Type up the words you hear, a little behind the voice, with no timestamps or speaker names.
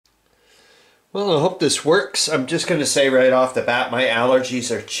Well, I hope this works. I'm just going to say right off the bat, my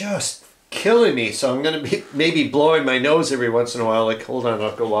allergies are just killing me. So I'm going to be maybe blowing my nose every once in a while. Like, hold on,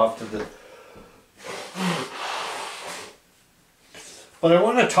 I'll go off to the... But I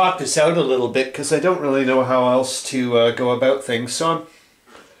want to talk this out a little bit because I don't really know how else to go about things.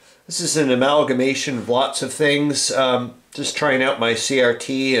 This is an amalgamation of lots of things. Just trying out my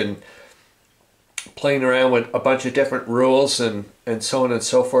CRT and playing around with a bunch of different rules and so on and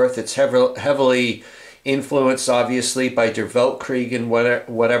so forth. It's heavily influenced, obviously, by Der Weltkrieg and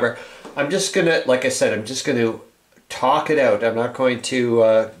whatever. I'm just going to, like I said, I'm just going to talk it out. I'm not going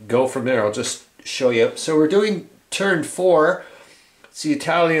to go from there. I'll just show you. So we're doing turn 4. It's the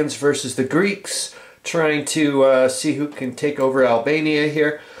Italians versus the Greeks, trying to see who can take over Albania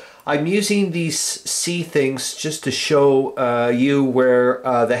here. I'm using these C things just to show you where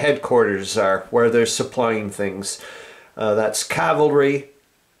the headquarters are, where they're supplying things. That's cavalry.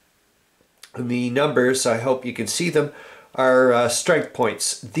 And the numbers, I hope you can see them, are strength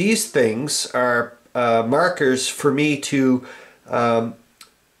points. These things are markers for me to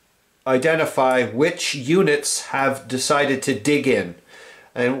identify which units have decided to dig in.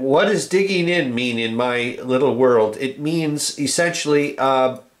 And what does digging in mean in my little world? It means essentially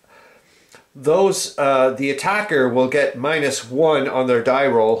the attacker will get -1 on their die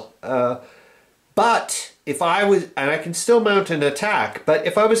roll. But if I was, and I can still mount an attack, but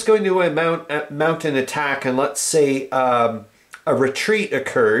if I was going to mount an attack and let's say a retreat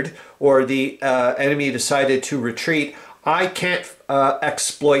occurred or the enemy decided to retreat, I can't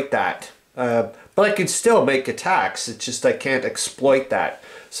exploit that. But I can still make attacks, it's just I can't exploit that.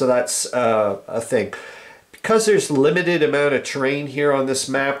 So that's a thing. Because there's limited amount of terrain here on this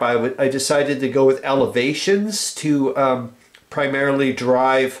map, I decided to go with elevations to primarily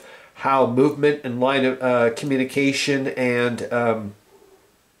drive how movement and line of communication and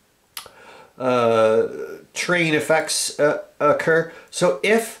terrain effects occur. So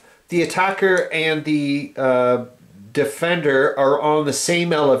if the attacker and the defender are on the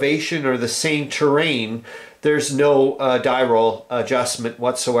same elevation or the same terrain, there's no die roll adjustment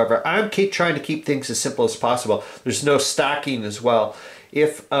whatsoever. I'm trying to keep things as simple as possible. There's no stacking as well.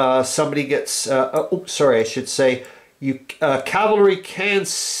 If somebody gets, oh, sorry, I should say, cavalry can.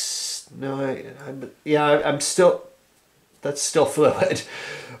 I'm still. That's still fluid,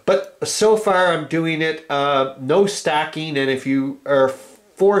 but so far I'm doing it no stacking, and if you are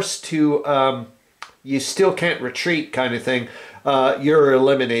forced to, you still can't retreat, kind of thing. You're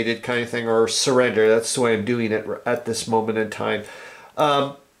eliminated kind of thing, or surrender. That's the way I'm doing it at this moment in time.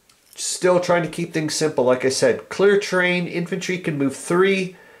 Still trying to keep things simple. Like I said, clear terrain, infantry can move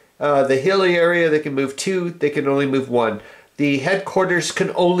 3. The hilly area, they can move 2. They can only move 1. The headquarters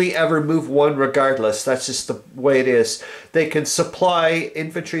can only ever move 1 regardless. That's just the way it is. They can supply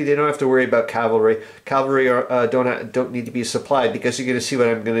infantry. They don't have to worry about cavalry. Cavalry don't need to be supplied because you're going to see what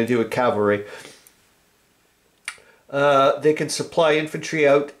I'm going to do with cavalry. They can supply infantry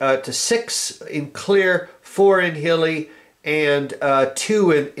out to 6 in clear, 4 in hilly, and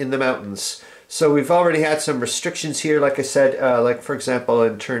 2 in the mountains. So we've already had some restrictions here. Like I said, like for example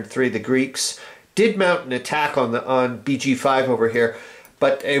in turn 3, the Greeks did mount an attack on BG5 over here,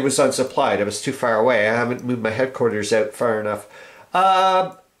 but it was unsupplied. It was too far away. I haven't moved my headquarters out far enough.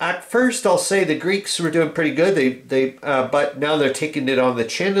 At first, I'll say the Greeks were doing pretty good. But now they're taking it on the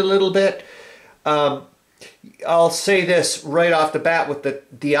chin a little bit. I'll say this right off the bat with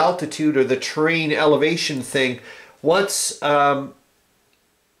the altitude or the terrain elevation thing. Once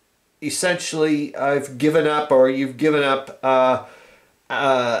essentially I've given up, or you've given up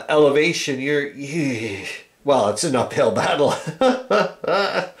elevation, well, it's an uphill battle.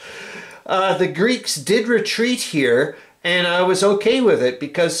 The Greeks did retreat here, and I was okay with it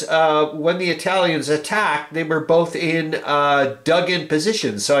because when the Italians attacked, they were both in dug-in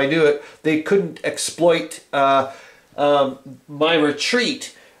positions, so I knew they couldn't exploit my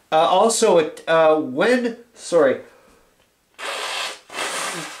retreat.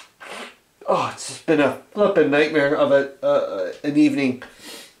 Oh, it's been a flippin' nightmare of an evening.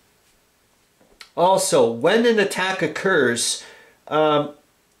 Also, when an attack occurs,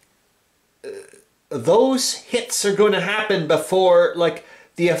 those hits are going to happen before, like,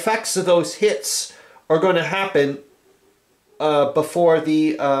 the effects of those hits are going to happen before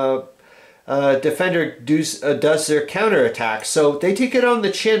the defender does their counterattack. So they take it on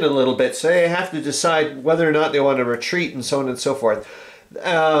the chin a little bit, so they have to decide whether or not they want to retreat and so on and so forth.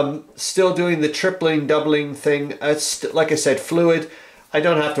 Still doing the tripling, doubling thing. It's, like I said, fluid. I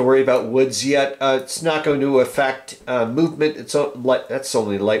don't have to worry about woods yet. It's not going to affect movement. That's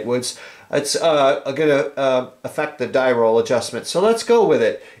only light woods. it's going to affect the die roll adjustment. So let's go with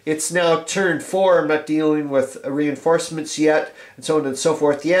it. It's now turn 4. I'm not dealing with reinforcements yet, and so on and so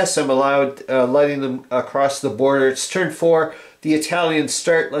forth. Yes, I'm allowed letting them across the border. It's turn 4. The Italians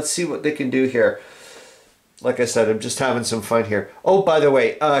start. Let's see what they can do here. Like I said, I'm just having some fun here. Oh, by the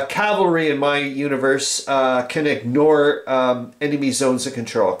way, cavalry in my universe can ignore enemy zones of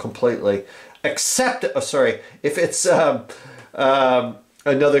control completely. Except, oh, sorry, if it's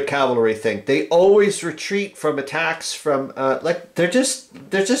another cavalry thing. They always retreat from attacks from, like, they're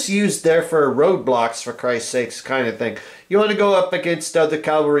just used there for roadblocks, for Christ's sakes, kind of thing. You want to go up against other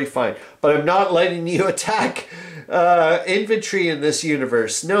cavalry, fine. But I'm not letting you attack infantry in this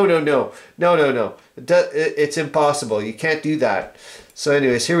universe. No, no, no. No, no, no. It's impossible. You can't do that. So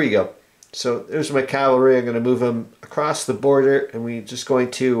anyways, here we go. So there's my cavalry. I'm going to move them across the border, and we're just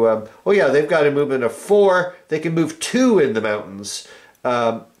going to, oh yeah, they've got a movement of 4. They can move 2 in the mountains,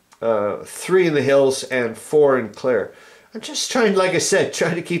 3 in the hills, and 4 in clear. I'm just trying, like I said,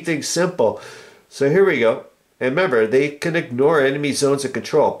 trying to keep things simple. So here we go. And remember, they can ignore enemy zones of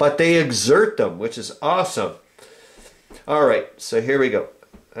control, but they exert them, which is awesome. All right, so here we go.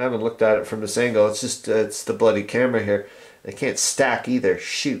 I haven't looked at it from this angle. It's just, it's the bloody camera here. I can't stack either.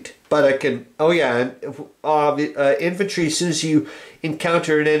 Shoot. But I can, oh yeah, and infantry, as soon as you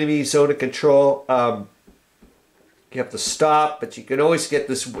encounter an enemy zone of control, you have to stop, but you can always get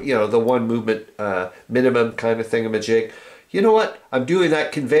this, you know, the 1 movement minimum kind of thingamajig. You know what? I'm doing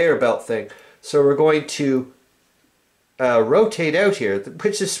that conveyor belt thing. So we're going to rotate out here,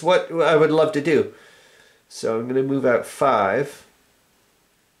 which is what I would love to do. So I'm going to move out 5.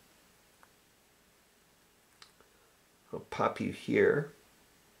 I'll pop you here.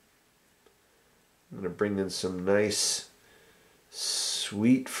 I'm going to bring in some nice,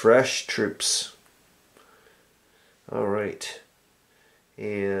 sweet, fresh troops. All right.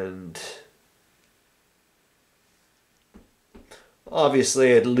 And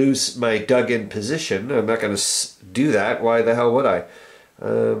obviously I'd lose my dug-in position. I'm not going to do that. Why the hell would I?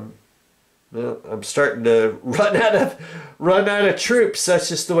 Well, I'm starting to run out of troops. That's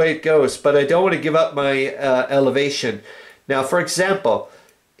just the way it goes. But I don't want to give up my elevation. Now, for example,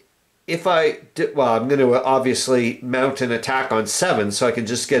 if I did, well, I'm going to obviously mount an attack on 7, so I can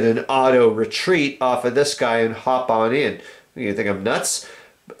just get an auto retreat off of this guy and hop on in. You think I'm nuts?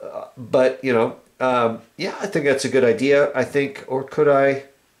 But you know, yeah, I think that's a good idea. I think, or could I?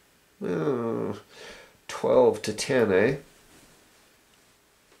 12 to 10, eh?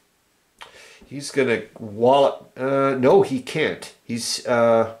 He's gonna wallop. No, he can't. He's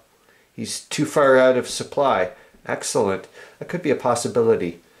too far out of supply. Excellent. That could be a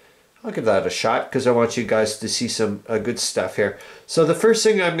possibility. I'll give that a shot because I want you guys to see some good stuff here. So the first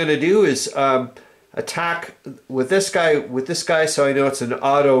thing I'm going to do is attack with this guy, so I know it's an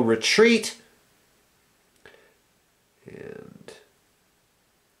auto retreat. And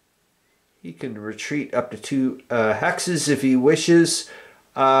he can retreat up to 2 hexes if he wishes.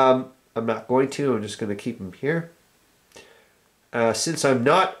 I'm not going to. I'm just going to keep him here. Since I'm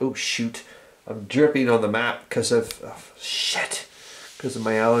not... Oh, shoot. I'm dripping on the map because of... Oh, shit. Because of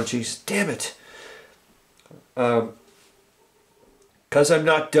my allergies. Damn it. Because I'm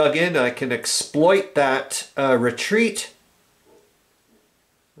not dug in, I can exploit that retreat.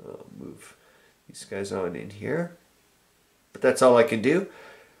 I'll move these guys on in here. But that's all I can do.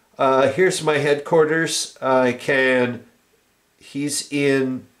 Here's my headquarters. I can... He's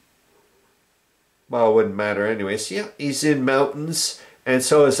in... Well, it wouldn't matter anyways. Yeah, he's in mountains, and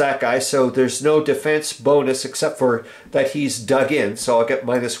so is that guy. So there's no defense bonus except for that he's dug in. So I'll get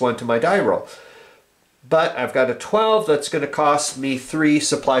 -1 to my die roll. But I've got a 12 that's going to cost me 3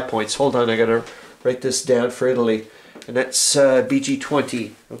 supply points. Hold on, I got to write this down for Italy. And that's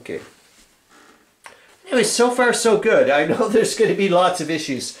BG20. Okay. Anyway, so far so good. I know there's going to be lots of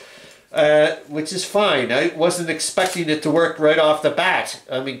issues, which is fine. I wasn't expecting it to work right off the bat.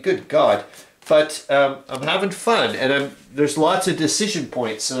 I mean, good God. But I'm having fun, and there's lots of decision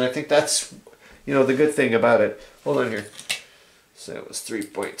points, and I think that's, you know, the good thing about it. Hold on here. So it was 3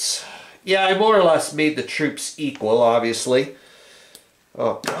 points. Yeah, I more or less made the troops equal, obviously.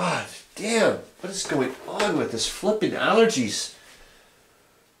 Oh, God, damn. What is going on with this flipping allergies?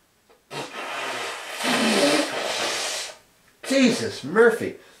 Jesus,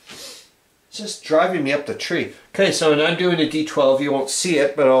 Murphy. It's just driving me up the tree. Okay, so when I'm doing a D12, you won't see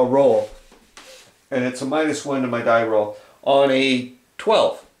it, but I'll roll. And it's a -1 to my die roll on a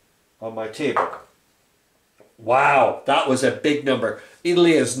 12 on my table. Wow, that was a big number.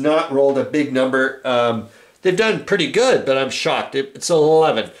 Italy has not rolled a big number. They've done pretty good, but I'm shocked. It's an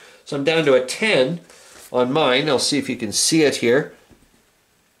 11. So I'm down to a 10 on mine. I'll see if you can see it here.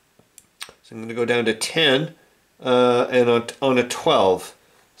 So I'm going to go down to 10 and on a 12.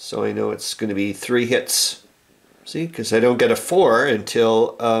 So I know it's going to be 3 hits. See, because I don't get a 4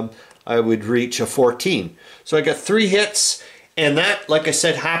 until I would reach a 14. So I got 3 hits, and that, like I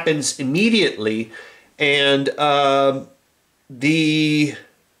said, happens immediately. And do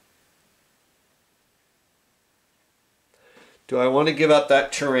I want to give up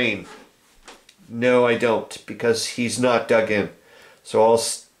that terrain? No, I don't, because he's not dug in. So I'll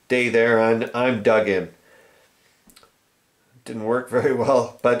stay there, and I'm dug in. Didn't work very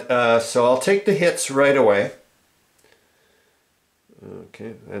well, but so I'll take the hits right away.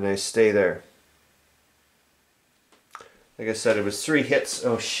 Okay, and I stay there. Like I said, it was 3 hits.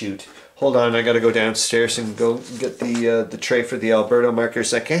 Oh shoot! Hold on, I got to go downstairs and go get the tray for the Alberto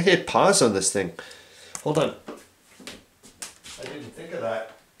markers. I can't hit pause on this thing. Hold on. I didn't think of that.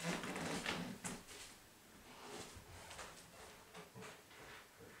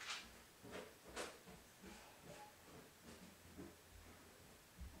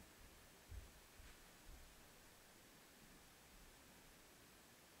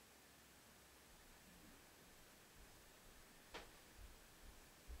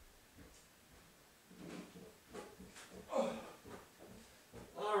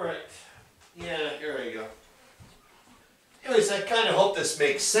 Anyways, I kind of hope this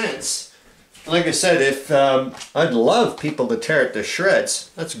makes sense. Like I said, if I'd love people to tear it to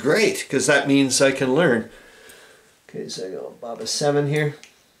shreds. That's great, because that means I can learn. Okay, so I got about a 7 here.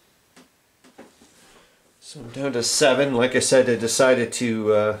 So I'm down to 7. Like I said, I decided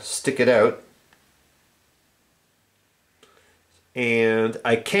to stick it out. And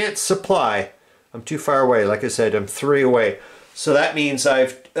I can't supply. I'm too far away. Like I said, I'm 3 away. So that means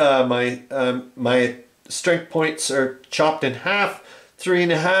I've my strength points are chopped in half,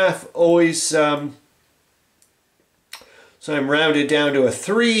 3.5, always, so I'm rounded down to a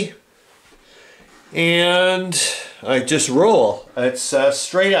 3, and I just roll. It's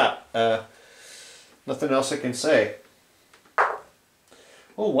straight up, nothing else I can say.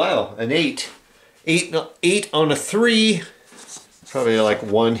 Oh wow, an 8. 8 on a 3, probably like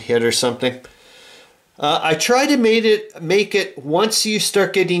 1 hit or something. I try to make it once you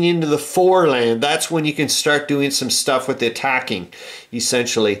start getting into the 4 land, that's when you can start doing some stuff with the attacking,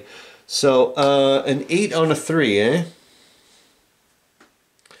 essentially. So an 8 on a 3, eh?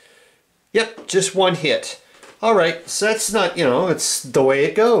 Yep, just 1 hit. All right, so that's not, you know, it's the way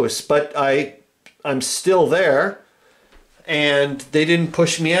it goes. But I'm still there, and they didn't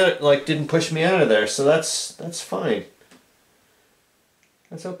push me out, didn't push me out of there. So that's fine.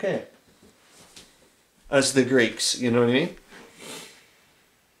 That's okay. As the Greeks, you know what I mean?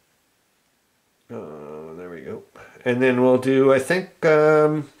 There we go. And then we'll do, I think,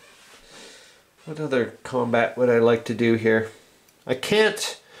 what other combat would I like to do here? I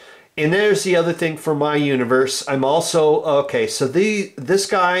can't, and there's the other thing for my universe. I'm also, okay, so this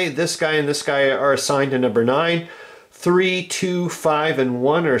guy, and this guy are assigned to number 9. 3, 2, 5, and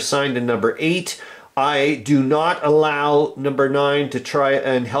 1 are assigned to number 8. I do not allow number 9 to try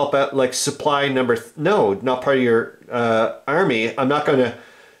and help out, like supply no, not part of your army. I'm not going to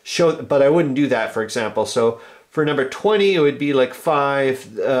show, but I wouldn't do that, for example. So for number 20, it would be like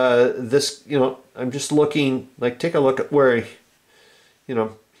 5. This, you know, I'm just looking, like, take a look at where, you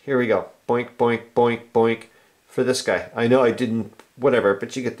know, here we go. Boink, boink, boink, boink for this guy. I know I didn't, whatever,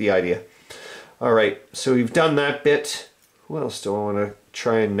 but you get the idea. All right, so we've done that bit. Who else do I want to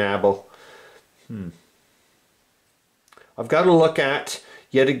try and nabble? I've got to look at,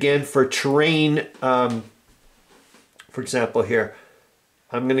 yet again, for terrain, for example here,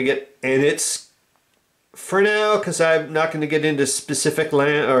 I'm going to get, and it's, for now, because I'm not going to get into specific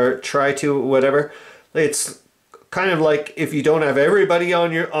land, or try to, whatever, it's kind of like if you don't have everybody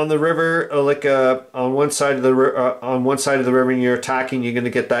on the river, like on one side of the river, and you're attacking, you're going to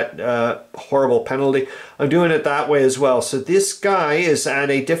get that horrible penalty. I'm doing it that way as well. So this guy is at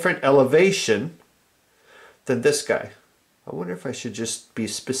a different elevation than this guy. I wonder if I should just be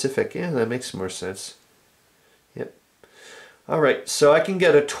specific. Yeah, that makes more sense. Yep. All right, so I can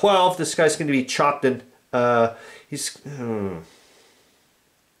get a 12. This guy's going to be chopped in. No,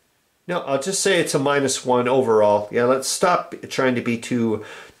 I'll just say it's a -1 overall. Yeah, let's stop trying to be too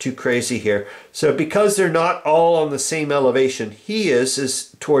crazy here. So because they're not all on the same elevation, he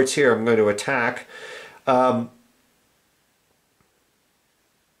is towards here. I'm going to attack.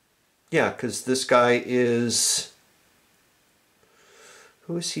 Yeah, because this guy is...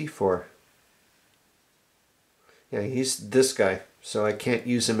 Who is he for? Yeah, he's this guy, so I can't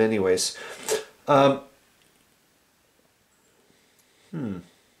use him anyways.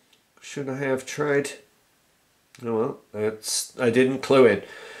 Should I have tried? Oh well, I didn't clue in.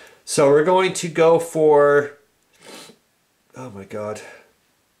 So we're going to go for, oh my God.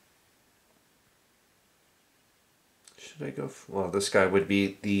 Should I go for, well, this guy would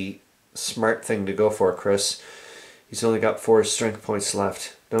be the smart thing to go for, Chris. He's only got 4 strength points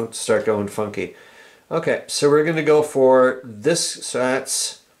left. Don't start going funky. Okay, so we're going to go for this. So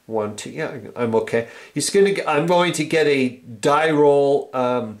that's 1, 2. Yeah, I'm okay. I'm going to get a die roll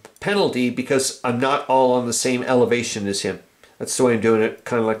penalty because I'm not all on the same elevation as him. That's the way I'm doing it,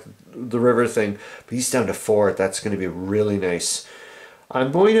 kind of like the river thing. But he's down to 4. That's going to be really nice.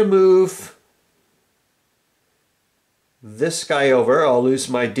 I'm going to move this guy over. I'll lose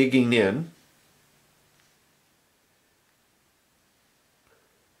my digging in.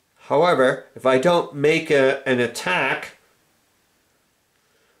 However, if I don't make an attack,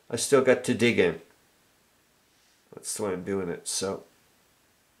 I still got to dig in. That's the way I'm doing it. So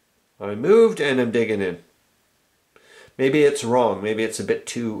I moved and I'm digging in. Maybe it's wrong. Maybe it's a bit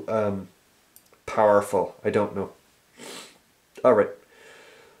too powerful. I don't know. All right.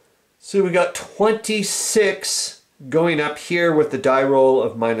 So we got 26 going up here with the die roll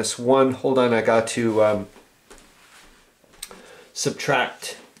of -1. Hold on, I got to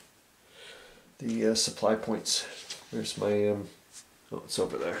subtract the supply points. Where's my, oh, it's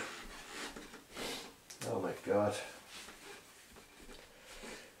over there. Oh my God.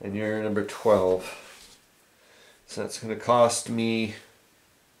 And you're number 12. So that's going to cost me,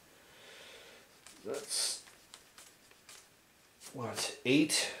 that's, what,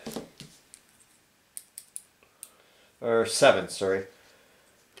 8? Or 7, sorry.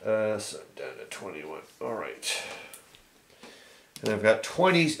 So I'm down to 21. All right. And I've got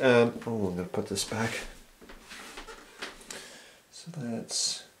 20, oh, I'm going to put this back. So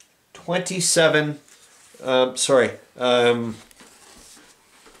that's 27, sorry, how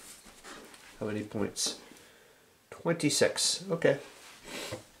many points? 26, okay.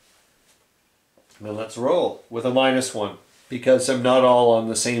 Now let's roll with a -1 because I'm not all on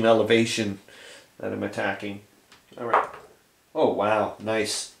the same elevation that I'm attacking. All right. Oh, wow,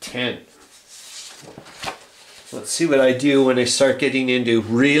 nice, 10. Let's see what I do when I start getting into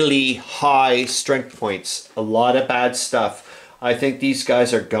really high strength points. A lot of bad stuff. I think these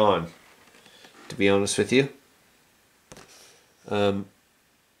guys are gone, to be honest with you.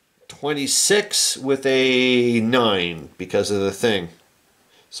 26 with a 9 because of the thing.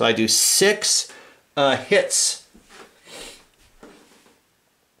 So I do 6 hits.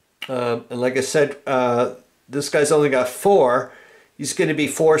 And like I said, this guy's only got 4. He's going to be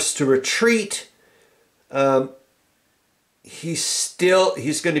forced to retreat. He's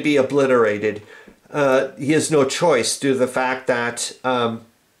going to be obliterated. He has no choice due to the fact that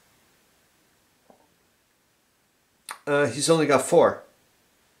he's only got 4.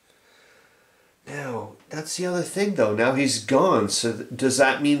 Now, that's the other thing though. Now he's gone. So does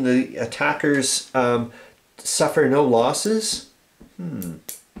that mean the attackers suffer no losses?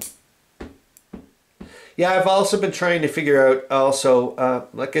 Yeah, I've also been trying to figure out also,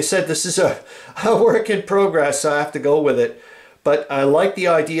 like I said, this is a work in progress, so I have to go with it. But I like the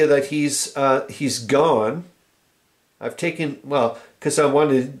idea that he's gone. I've taken, well, because I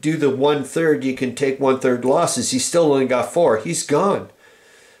wanted to do the 1/3, you can take 1/3 losses. He's still only got 4. He's gone.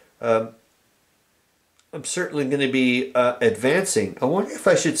 I'm certainly going to be advancing. I wonder if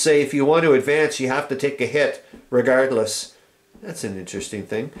I should say if you want to advance, you have to take a hit regardless. That's an interesting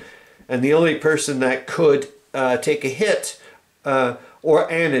thing. And the only person that could take a hit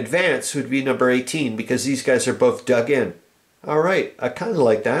and advance would be number 18 because these guys are both dug in. All right, I kind of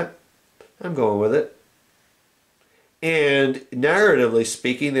like that. I'm going with it. And narratively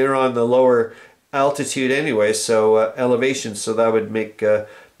speaking, they're on the lower altitude anyway, so elevation, so that would make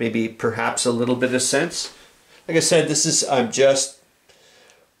maybe perhaps a little bit of sense. Like I said, I'm just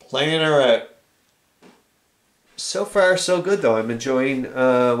playing her out. So far, so good though. I'm enjoying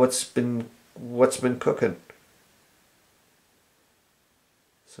what's been cooking.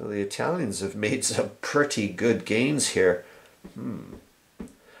 So the Italians have made some pretty good gains here.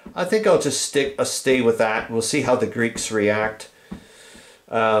 I think I'll just stay with that. We'll see how the Greeks react.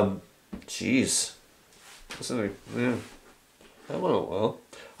 Jeez. Yeah. That went well.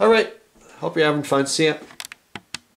 All right. Hope you're having fun. See ya.